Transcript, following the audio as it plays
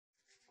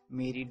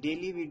मेरी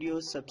daily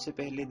videos सबसे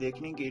पहले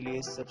देखने के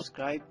लिए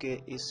सब्सक्राइब के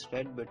इस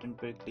रेड बटन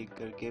पर क्लिक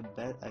करके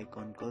बेल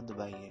आइकॉन को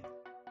दबाइए।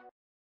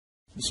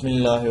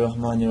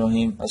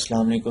 बिस्मिल्लाहिर्रहमानिर्रहीम।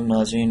 अस्सलाम वालेकुम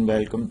नाज़रीन,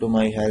 welcome to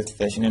my health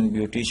fashion and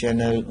beauty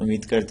channel.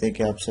 उम्मीद करते हैं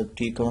कि आप सब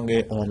ठीक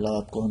होंगे और अल्लाह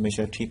आपको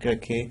हमेशा ठीक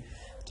रखे।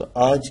 तो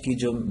आज की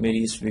जो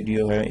मेरी इस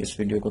वीडियो है, इस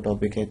वीडियो का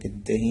टॉपिक है कि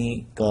दही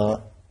का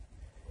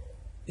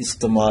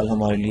इस्तेमाल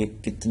हमारे लिए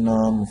कितना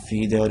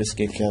मुफीद है और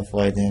इसके क्या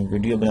फ़ायदे हैं।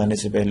 वीडियो बनाने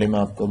से पहले मैं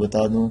आपको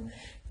बता दूं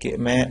कि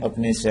मैं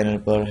अपने चैनल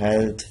पर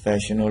हेल्थ,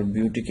 फैशन और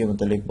ब्यूटी के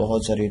मतलब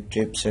बहुत सारी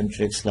टिप्स एंड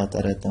ट्रिक्स लाता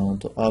रहता हूं,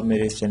 तो आप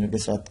मेरे इस चैनल के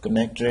साथ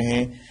कनेक्ट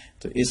रहें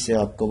तो इससे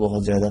आपको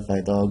बहुत ज़्यादा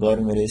फ़ायदा होगा और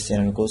मेरे इस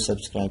चैनल को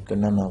सब्सक्राइब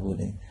करना ना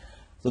भूलें।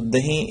 तो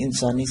दही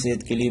इंसानी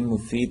सेहत के लिए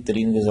मुफीद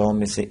तरीन ग़िज़ाओं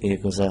में से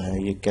एक ग़िज़ा है।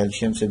 ये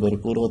कैल्शियम से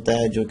भरपूर होता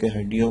है जो कि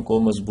हड्डियों को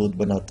मजबूत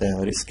बनाता है,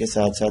 और इसके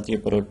साथ साथ ये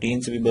प्रोटीन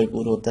से भी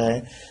भरपूर होता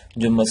है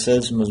जो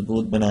मसल्स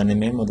मजबूत बनाने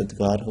में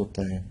मददगार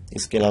होता है।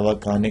 इसके अलावा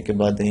खाने के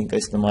बाद दही का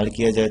इस्तेमाल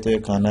किया जाए तो यह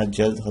खाना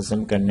जल्द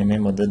हजम करने में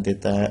मदद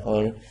देता है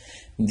और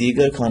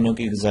दीगर खानों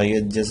की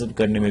ग़िज़ाइयत जज़ब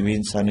करने में भी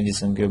इंसानी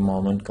जिस्म के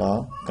मामून का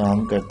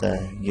काम करता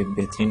है। ये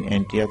बेहतरीन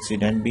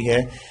एंटीऑक्सीडेंट भी है,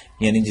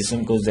 यानी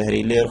जिस्म को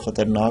जहरीले और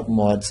ख़तरनाक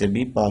मवाद से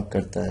भी पाक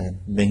करता है।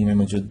 दही में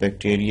मौजूद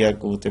बैक्टीरिया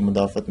क़ुव्वत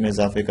मुदाफ़त में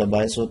इजाफे का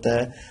बायस होता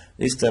है।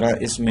 इस तरह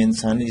इसमें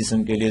इंसानी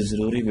जिस्म के लिए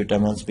ज़रूरी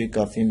विटामिन भी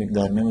काफ़ी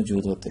मिकदार में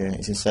मौजूद होते हैं।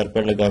 इसे सर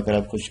पर लगाकर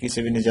आप खुश्की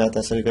से भी निजात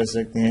हासिल कर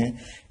सकते हैं।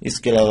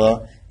 इसके अलावा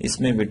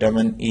इसमें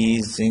विटामिन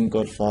ई, जिंक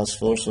और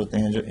फास्फोरस होते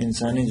हैं जो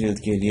इंसानी जल्द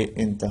के लिए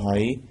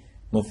इंतहाई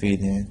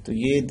मुफीद हैं। तो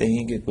ये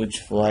दही के कुछ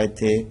फ़वाइद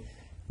थे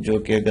जो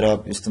कि अगर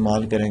आप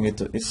इस्तेमाल करेंगे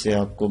तो इससे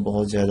आपको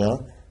बहुत ज़्यादा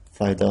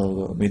फ़ायदा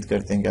होगा। उम्मीद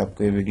करते हैं कि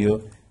आपको ये वीडियो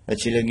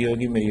अच्छी लगी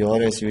होगी। मेरी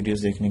और ऐसी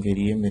वीडियोस देखने के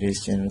लिए मेरे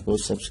इस चैनल को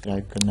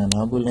सब्सक्राइब करना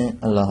ना भूलें।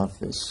 अल्लाह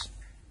हाफिज़।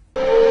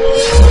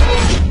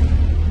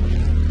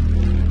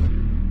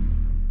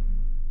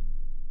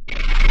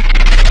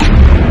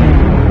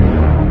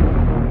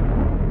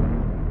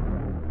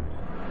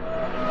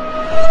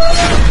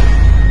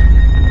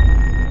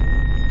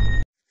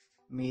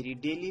 मेरी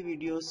डेली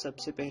वीडियोस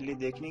सबसे पहले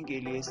देखने के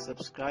लिए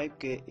सब्सक्राइब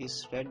के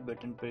इस रेड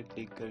बटन पर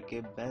क्लिक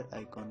करके बेल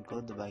आइकॉन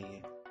को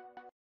दबाइए।